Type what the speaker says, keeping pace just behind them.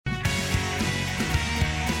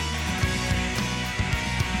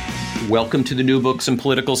Welcome to the New Books in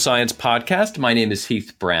Political Science podcast. My name is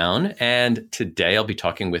Heath Brown, and today I'll be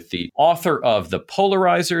talking with the author of The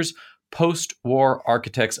Polarizers, Postwar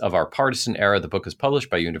Architects of Our Partisan Era. The book is published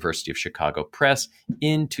by University of Chicago Press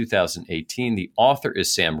in 2018. The author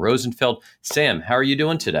is Sam Rosenfeld. Sam, how are you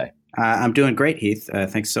doing today? I'm doing great, Heath.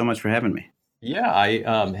 Thanks so much for having me. Yeah, I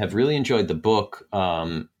have really enjoyed the book.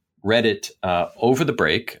 Read it over the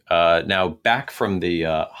break, now back from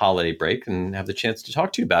the holiday break, and have the chance to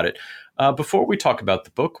talk to you about it. Before we talk about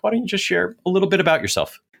the book, why don't you just share a little bit about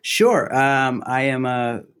yourself? Sure. I am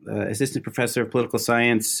an assistant professor of political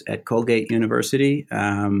science at Colgate University.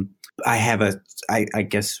 I have I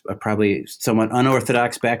guess, a probably somewhat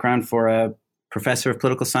unorthodox background for a professor of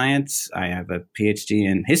political science. I have a PhD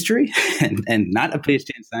in history and not a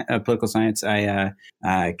PhD in political science. I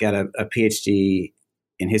got a PhD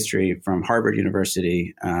in history from Harvard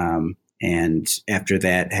University. And after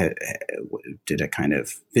that, did a kind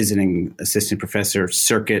of visiting assistant professor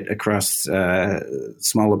circuit across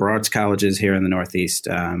small liberal arts colleges here in the Northeast.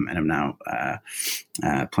 And I'm now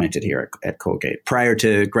planted here at Colgate. Prior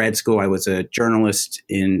to grad school, I was a journalist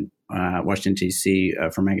in Washington, D.C.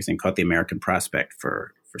 For a magazine called The American Prospect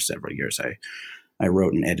for several years. I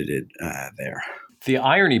wrote and edited there. The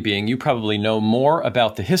irony being, you probably know more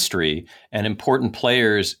about the history and important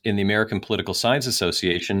players in the American Political Science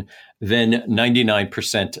Association than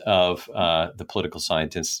 99% of the political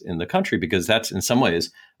scientists in the country, because that's in some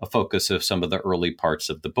ways a focus of some of the early parts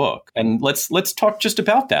of the book. And let's talk just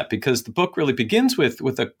about that, because the book really begins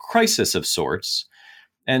with a crisis of sorts.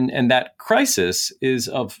 And that crisis is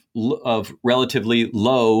of relatively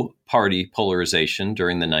low party polarization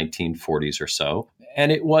during the 1940s or so.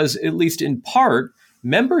 And it was, at least in part,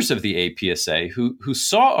 members of the APSA who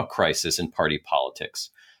saw a crisis in party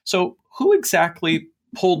politics. So who exactly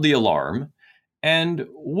pulled the alarm? And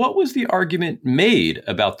what was the argument made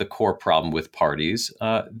about the core problem with parties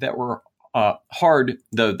that were hard,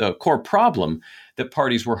 the core problem that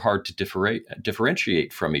parties were hard to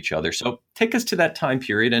differentiate from each other? So take us to that time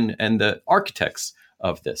period and the architects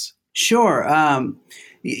of this. Sure.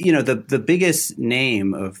 The biggest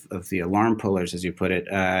name of the alarm pullers, as you put it,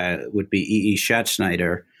 would be E.E.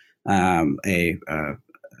 Schatzschneider, a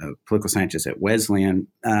political scientist at Wesleyan,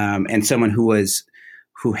 and someone who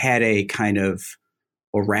had a kind of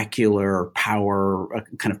oracular power, a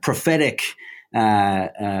kind of prophetic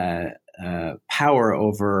power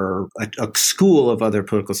over a school of other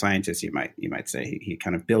political scientists. You might say he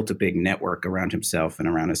kind of built a big network around himself and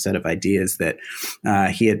around a set of ideas that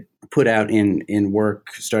he had put out in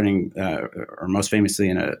work, starting or most famously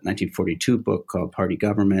in a 1942 book called Party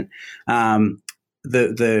Government.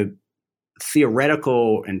 The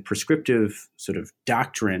theoretical and prescriptive sort of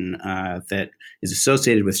doctrine that is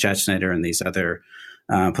associated with Schatzschneider and these other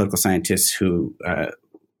political scientists who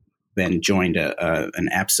then joined an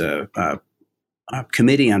APSA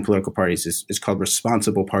committee on political parties is called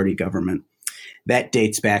responsible party government. That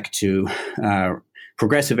dates back to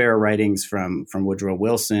progressive era writings from Woodrow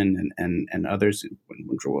Wilson and others, when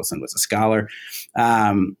Woodrow Wilson was a scholar,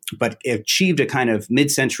 but achieved a kind of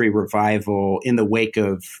mid-century revival in the wake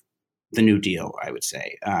of the New Deal, I would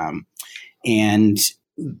say. And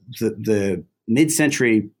the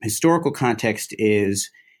mid-century historical context is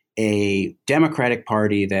a Democratic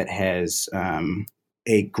Party that has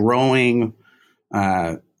a growing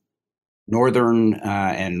northern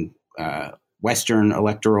and Western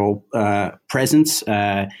electoral presence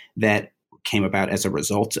that came about as a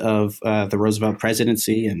result of the Roosevelt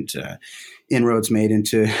presidency and inroads made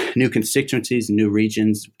into new constituencies, new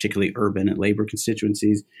regions, particularly urban and labor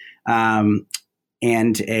constituencies, and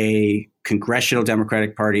a congressional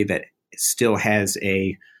Democratic Party that still has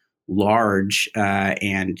a large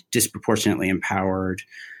and disproportionately empowered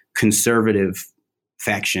conservative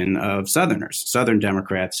faction of Southerners, Southern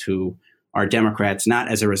Democrats who are Democrats not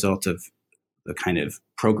as a result of the kind of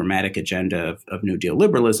programmatic agenda of New Deal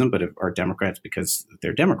liberalism, but are Democrats because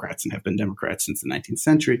they're Democrats and have been Democrats since the 19th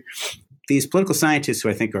century. These political scientists, who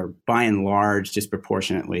I think are by and large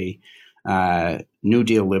disproportionately New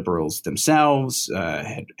Deal liberals themselves,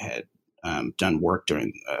 had done work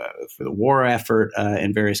during for the war effort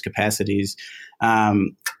in various capacities.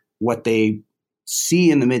 What they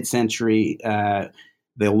see in the mid-century,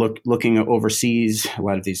 they're looking overseas. A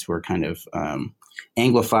lot of these were kind of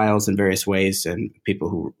Anglophiles in various ways, and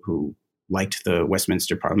people who liked the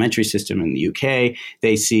Westminster parliamentary system in the UK.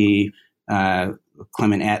 They see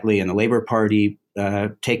Clement Attlee and the Labour Party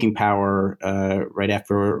taking power right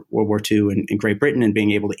after World War II in Great Britain and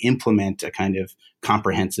being able to implement a kind of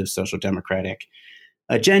comprehensive social democratic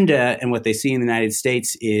agenda. And what they see in the United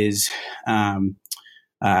States is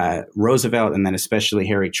Roosevelt and then especially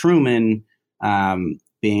Harry Truman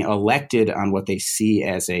being elected on what they see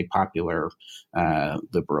as a popular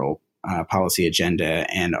liberal policy agenda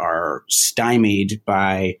and are stymied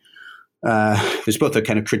by there's both a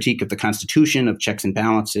kind of critique of the Constitution, of checks and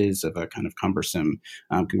balances, of a kind of cumbersome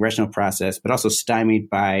congressional process, but also stymied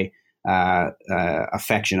by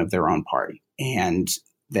affection of their own party. And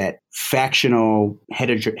that factional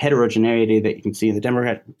heterogeneity that you can see in the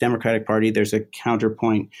Democratic Party, there's a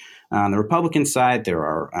counterpoint on the Republican side. There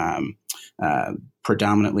are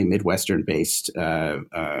predominantly Midwestern-based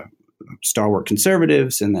stalwart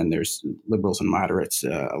conservatives, and then there's liberals and moderates.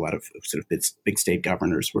 A lot of sort of big state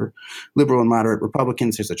governors were liberal and moderate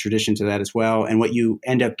Republicans. There's a tradition to that as well. And what you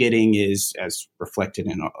end up getting is, as reflected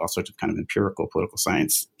in all sorts of kind of empirical political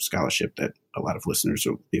science scholarship that a lot of listeners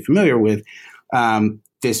will be familiar with,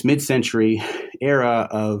 this mid-century era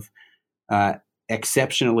of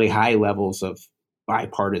exceptionally high levels of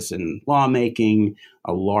bipartisan lawmaking,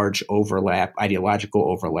 a large overlap, ideological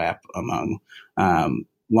overlap among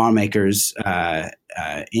lawmakers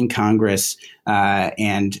in Congress,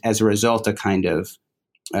 and as a result, a kind of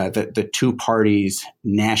the two parties'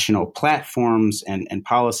 national platforms and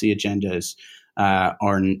policy agendas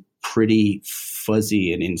are pretty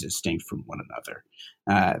fuzzy and indistinct from one another.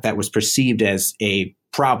 That was perceived as a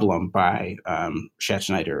problem by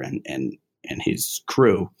Schattschneider and his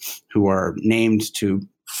crew, who are named to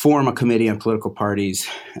form a committee on political parties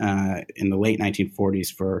in the late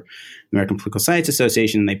 1940s for the American Political Science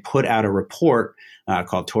Association. And they put out a report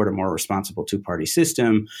called Toward a More Responsible Two-Party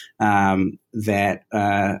System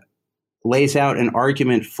that lays out an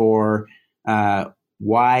argument for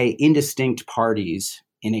why indistinct parties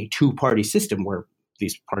in a two-party system, where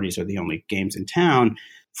these parties are the only games in town,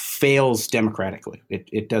 fails democratically.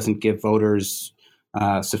 It doesn't give voters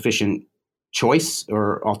sufficient choice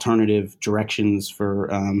or alternative directions for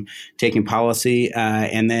taking policy.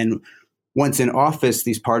 And then once in office,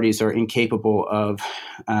 these parties are incapable of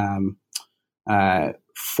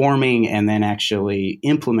forming and then actually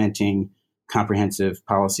implementing comprehensive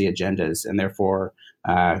policy agendas. And therefore,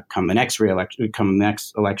 come the next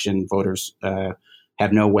election, voters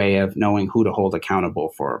have no way of knowing who to hold accountable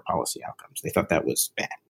for policy outcomes. They thought that was bad.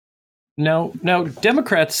 Now,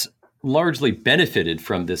 Democrats largely benefited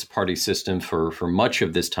from this party system for much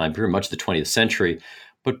of this time period, much of the 20th century.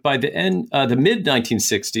 But by the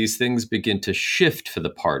mid-1960s, things begin to shift for the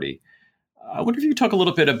party. I wonder if you could talk a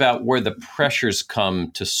little bit about where the pressures come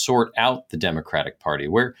to sort out the Democratic Party.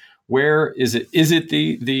 Where is it? Is it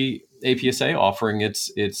the APSA offering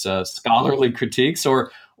its scholarly critiques,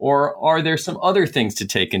 or are there some other things to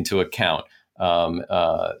take into account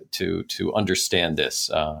to understand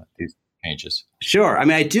these changes? Sure. I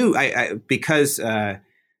mean, I do. Because I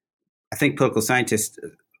think political scientists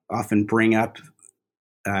often bring up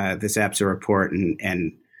this APSA report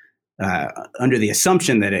and under the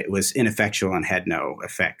assumption that it was ineffectual and had no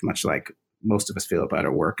effect, much like most of us feel about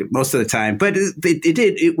our work most of the time. But it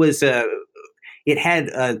did. It was. It had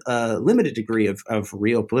a limited degree of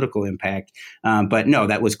real political impact. But no,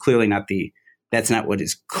 that was clearly not that's not what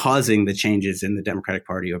is causing the changes in the Democratic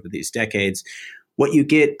Party over these decades. What you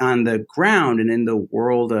get on the ground and in the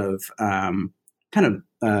world of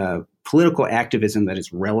political activism that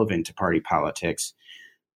is relevant to party politics,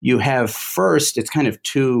 you have first, it's kind of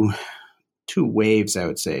two waves, I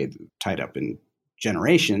would say, tied up in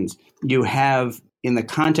generations. You have, in the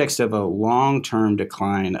context of a long-term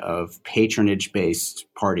decline of patronage-based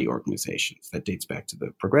party organizations that dates back to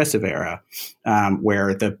the progressive era,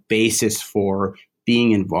 where the basis for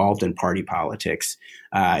being involved in party politics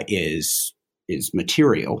is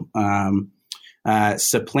material.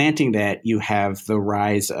 Supplanting that, you have the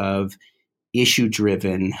rise of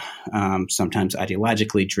issue-driven, sometimes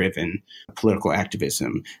ideologically driven political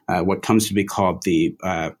activism, what comes to be called the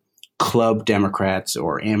club Democrats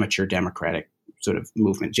or amateur Democratic sort of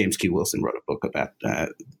movement. James Q. Wilson wrote a book about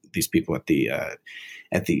these people at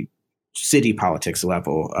the city politics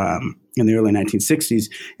level in the early 1960s.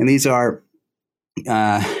 And these are,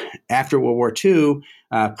 after World War II,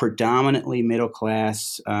 predominantly middle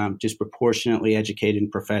class, disproportionately educated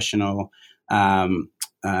and professional,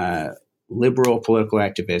 liberal political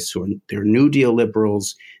activists they're New Deal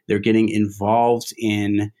liberals. They're getting involved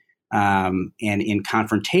in and in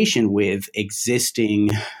confrontation with existing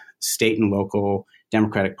state and local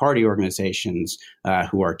Democratic Party organizations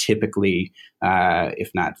who are typically,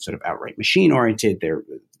 if not sort of outright machine oriented,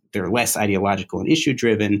 they're less ideological and issue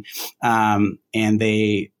driven, and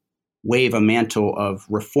they wave a mantle of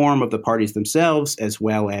reform of the parties themselves, as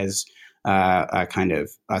well as a kind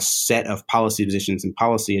of a set of policy positions and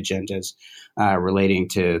policy agendas relating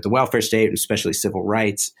to the welfare state, and especially civil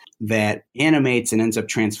rights, that animates and ends up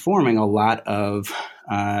transforming a lot of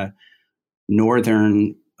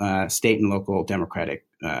northern state and local Democratic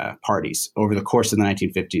parties over the course of the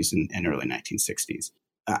 1950s and early 1960s.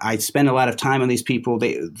 I spend a lot of time on these people.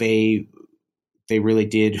 They really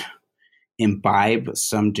did imbibe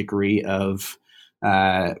some degree of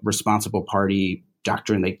responsible party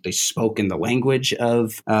doctrine. They spoke in the language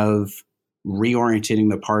of reorienting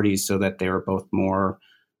the parties so that they were both more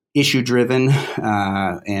issue driven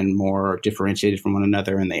and more differentiated from one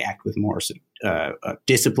another, and they act with more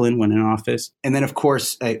discipline when in office. And then, of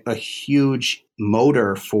course, a huge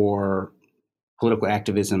motor for political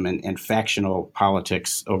activism and factional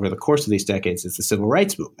politics over the course of these decades is the civil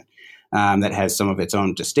rights movement that has some of its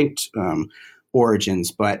own distinct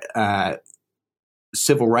origins. But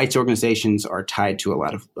civil rights organizations are tied to a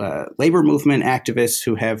lot of labor movement activists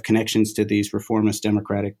who have connections to these reformist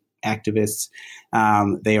democratic activists.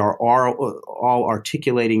 They are all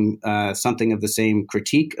articulating something of the same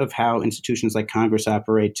critique of how institutions like Congress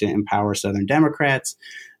operate to empower Southern Democrats,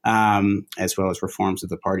 as well as reforms of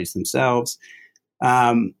the parties themselves.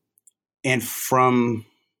 And from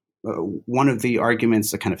one of the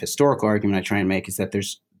arguments, a kind of historical argument I try and make, is that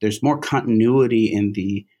there's more continuity in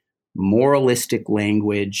the moralistic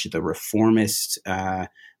language, the reformist and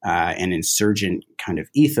insurgent kind of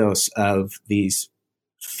ethos of these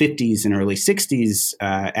 50s and early 60s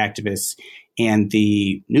activists, and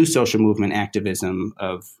the new social movement activism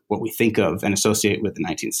of what we think of and associate with the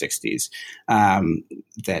 1960s,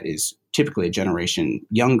 that is typically a generation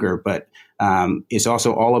younger, but is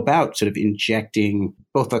also all about sort of injecting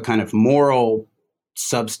both a kind of moral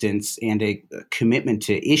substance and a commitment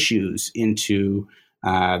to issues into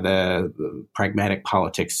the pragmatic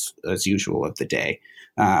politics as usual of the day.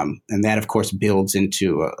 And that, of course, builds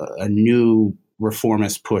into a new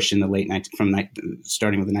reformist push in the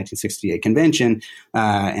starting with the 1968 convention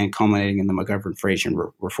and culminating in the McGovern-Fraser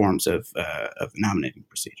reforms of nominating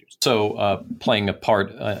procedures. So playing a part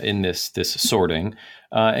in this sorting,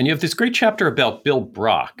 and you have this great chapter about Bill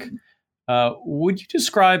Brock. Would you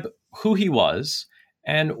describe who he was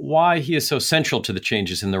and why he is so central to the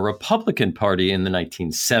changes in the Republican Party in the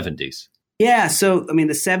 1970s? Yeah, so, I mean,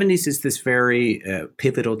 the 70s is this very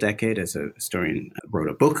pivotal decade. As a historian, wrote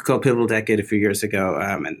a book called Pivotal Decade a few years ago,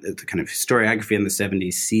 and the kind of historiography in the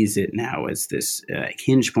 70s sees it now as this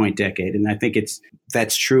hinge point decade. And I think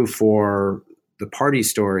that's true for the party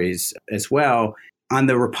stories as well. On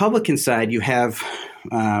the Republican side, you have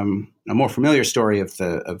a more familiar story of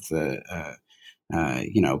the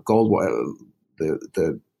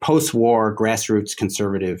post-war grassroots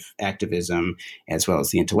conservative activism, as well as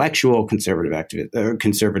the intellectual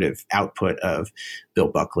conservative output of Bill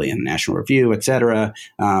Buckley and National Review, et cetera,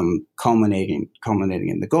 culminating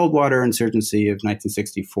in the Goldwater insurgency of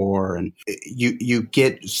 1964. And you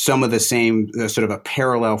get some of the same sort of a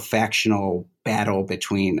parallel factional battle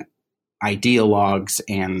between ideologues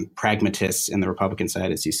and pragmatists in the Republican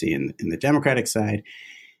side, as you see in the Democratic side.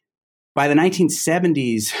 By the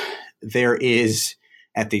 1970s, there is,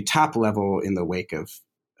 at the top level in the wake of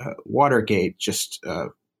Watergate, just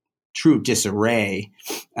true disarray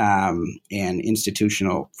and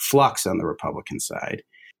institutional flux on the Republican side.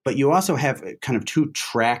 But you also have kind of two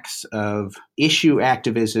tracks of issue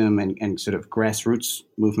activism and sort of grassroots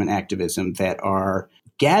movement activism that are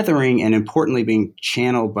gathering and importantly being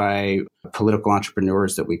channeled by political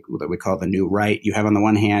entrepreneurs that we call the New Right. You have on the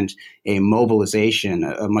one hand a mobilization,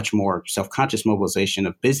 a much more self-conscious mobilization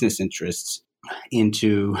of business interests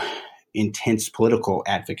into intense political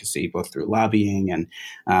advocacy, both through lobbying and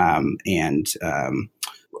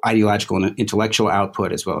ideological and intellectual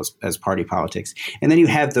output, as well as party politics. And then you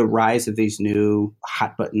have the rise of these new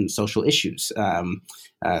hot button social issues,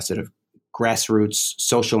 sort of grassroots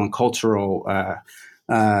social and cultural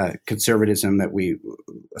conservatism that we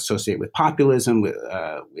associate with populism, with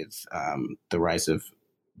the rise of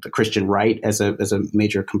the Christian right as a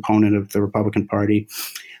major component of the Republican Party.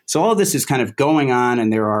 So all of this is kind of going on,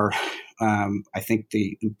 and there are, I think,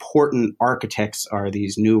 the important architects are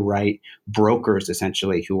these New Right brokers,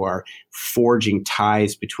 essentially, who are forging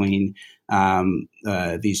ties between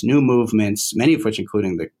these new movements, many of which,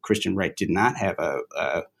 including the Christian right, did not have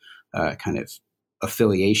a kind of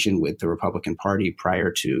affiliation with the Republican Party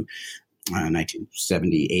prior to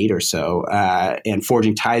 1978 or so, and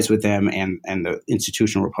forging ties with them and the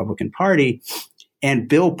institutional Republican Party. And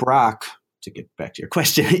Bill Brock, to get back to your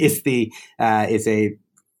question, is a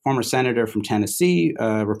former senator from Tennessee,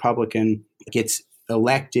 Republican, gets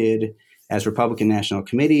elected as Republican National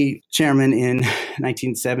Committee chairman in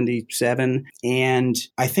 1977. And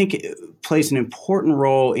I think it plays an important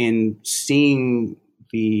role in seeing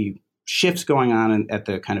the shifts going on at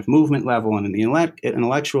the kind of movement level and in the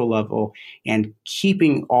intellectual level, and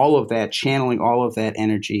keeping all of that, channeling all of that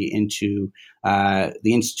energy into the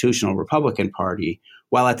institutional Republican Party,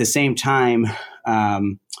 while at the same time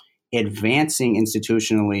advancing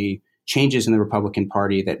institutionally changes in the Republican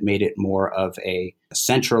Party that made it more of a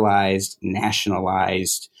centralized,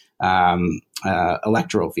 nationalized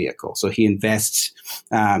electoral vehicle. So he invests.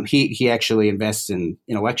 He actually invests in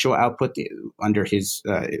intellectual output under his.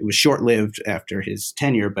 It was short-lived after his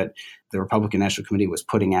tenure, but the Republican National Committee was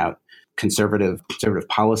putting out conservative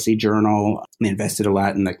policy journal. They invested a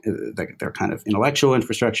lot in their kind of intellectual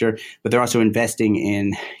infrastructure, but they're also investing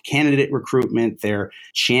in candidate recruitment. They're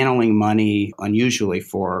channeling money, unusually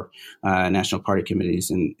for national party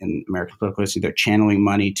committees in American political history. They're channeling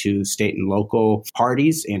money to state and local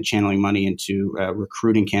parties and channeling money into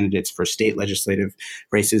recruiting candidates for state legislative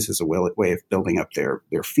races as a way of building up their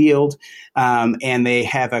field. And they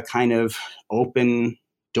have a kind of open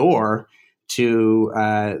door to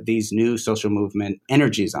these new social movement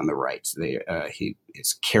energies on the right. He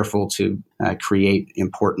is careful to create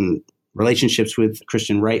important relationships with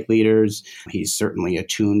Christian right leaders. He's certainly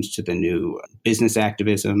attuned to the new business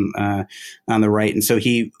activism on the right. And so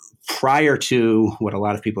he, prior to what a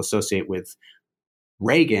lot of people associate with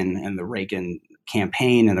Reagan and the Reagan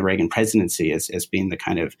campaign and the Reagan presidency as being the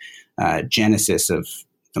kind of genesis of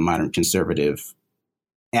the modern conservative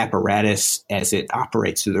apparatus as it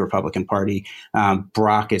operates through the Republican Party,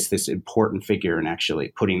 Brock is this important figure in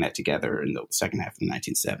actually putting that together in the second half of the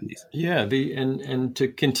 1970s. Yeah, and to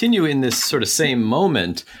continue in this sort of same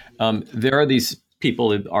moment, there are these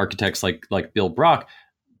people, architects like Bill Brock,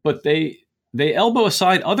 but they elbow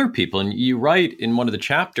aside other people. And you write in one of the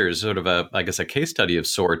chapters, sort of a case study of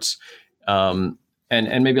sorts, and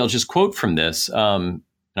maybe I'll just quote from this.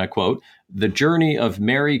 And I quote, "The journey of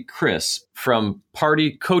Mary Crisp from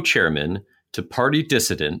party co-chairman to party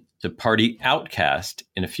dissident to party outcast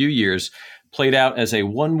in a few years played out as a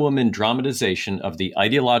one-woman dramatization of the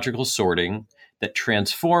ideological sorting that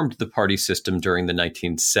transformed the party system during the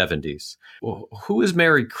 1970s. Well, who is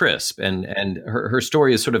Mary Crisp? And her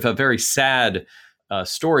story is sort of a very sad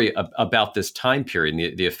story about this time period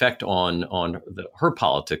and the effect on her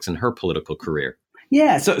politics and her political career.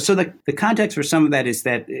 Yeah, so the context for some of that is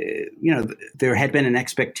that there had been an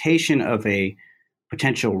expectation of a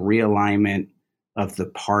potential realignment of the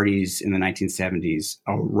parties in the 1970s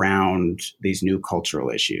around these new cultural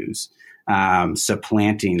issues,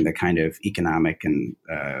 supplanting the kind of economic and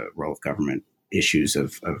role of government issues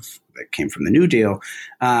of that came from the New Deal.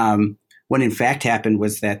 What in fact happened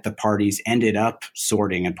was that the parties ended up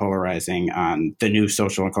sorting and polarizing on the new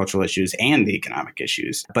social and cultural issues and the economic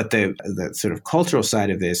issues. But the sort of cultural side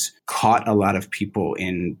of this caught a lot of people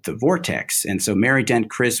in the vortex. And so Mary Dent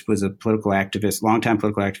Crisp was a political activist, longtime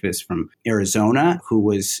political activist from Arizona, who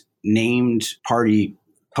was named party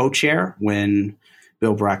co-chair when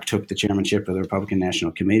Bill Brock took the chairmanship of the Republican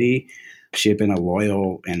National Committee. She had been a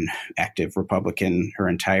loyal and active Republican her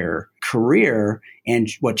entire career. And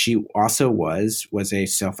what she also was a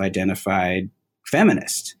self-identified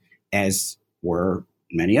feminist, as were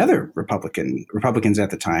many other Republicans at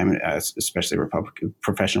the time, especially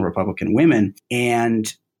professional Republican women.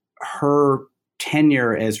 And her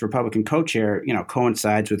tenure as Republican co-chair,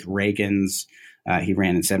 coincides with Reagan's. He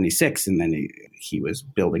ran in 76, and then he was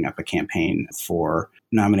building up a campaign for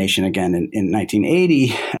nomination again in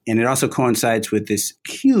 1980. And it also coincides with this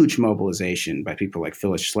huge mobilization by people like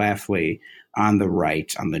Phyllis Schlafly on the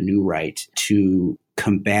right, on the new right, to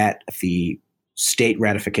combat the state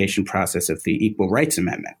ratification process of the Equal Rights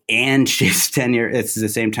Amendment. And his tenure, it's the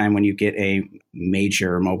same time when you get a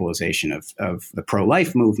major mobilization of the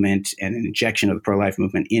pro-life movement and an injection of the pro-life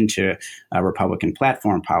movement into Republican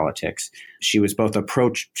platform politics. She was both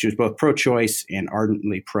pro-choice and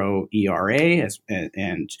ardently pro-ERA,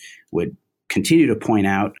 and would continue to point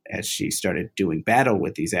out as she started doing battle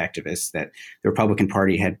with these activists that the Republican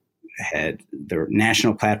Party had the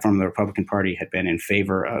national platform of the Republican Party had been in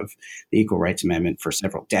favor of the Equal Rights Amendment for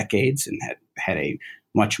several decades and had a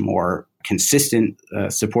much more consistent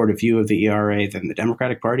supportive view of the ERA than the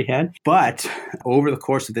Democratic Party had. But over the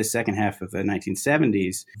course of this second half of the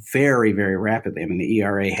 1970s, very, very rapidly, the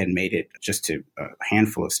ERA had made it just to a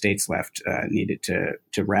handful of states left needed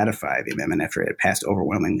to ratify the amendment after it had passed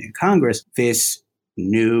overwhelmingly in Congress. This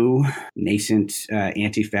new, nascent,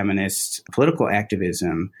 anti-feminist political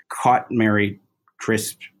activism caught Mary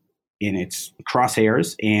Crisp in its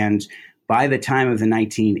crosshairs. And by the time of the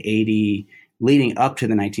 1980 leading up to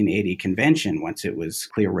the 1980 convention, once it was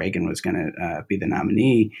clear Reagan was going to be the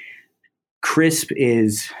nominee, Crisp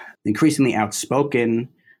is increasingly outspoken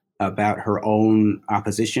about her own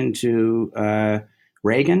opposition to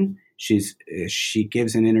Reagan. She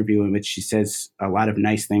gives an interview in which she says a lot of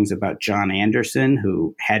nice things about John Anderson,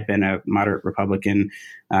 who had been a moderate Republican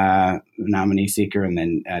nominee seeker and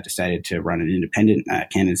then decided to run an independent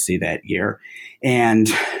candidacy that year. And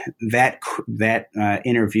that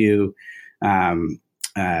interview,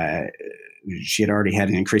 she had already had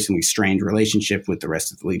an increasingly strained relationship with the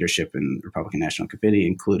rest of the leadership in the Republican National Committee,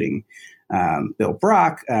 including Bill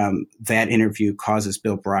Brock. That interview causes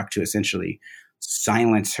Bill Brock to essentially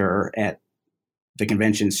silence her at the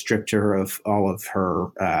convention, stripped her of all of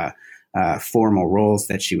her formal roles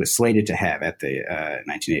that she was slated to have at the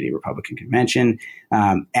 1980 Republican Convention.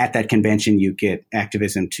 At that convention, you get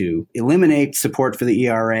activism to eliminate support for the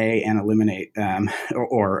ERA and eliminate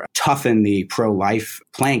or toughen the pro-life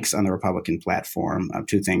planks on the Republican platform,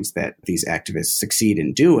 two things that these activists succeed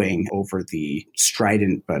in doing over the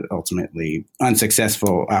strident but ultimately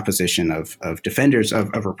unsuccessful opposition of defenders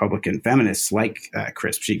of Republican feminists like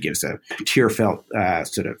Crisp. She gives a tear-felt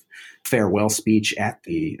sort of farewell speech at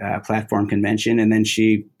the platform convention, and then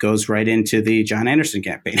she goes right into the John Anderson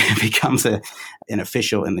campaign and becomes an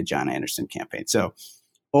official in the John Anderson campaign. So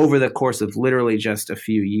over the course of literally just a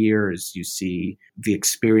few years, you see the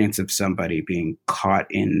experience of somebody being caught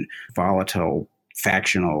in volatile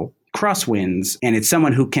factional crosswinds. And it's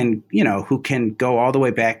someone who can go all the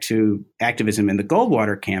way back to activism in the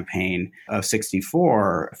Goldwater campaign of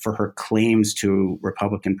 1964 for her claims to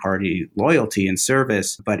Republican Party loyalty and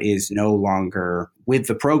service, but is no longer with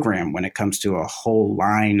the program when it comes to a whole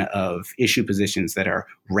line of issue positions that are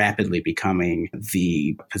rapidly becoming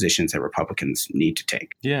the positions that Republicans need to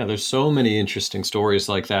take. Yeah, there's so many interesting stories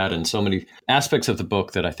like that and so many aspects of the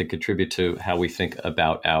book that I think contribute to how we think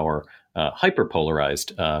about our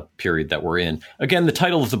hyper-polarized period that we're in. Again, the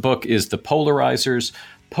title of the book is The Polarizers,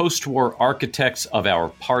 Postwar Architects of Our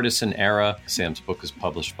Partisan Era. Sam's book is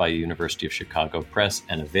published by University of Chicago Press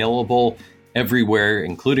and available everywhere,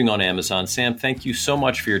 including on Amazon. Sam, thank you so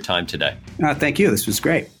much for your time today. Thank you. This was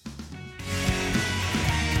great.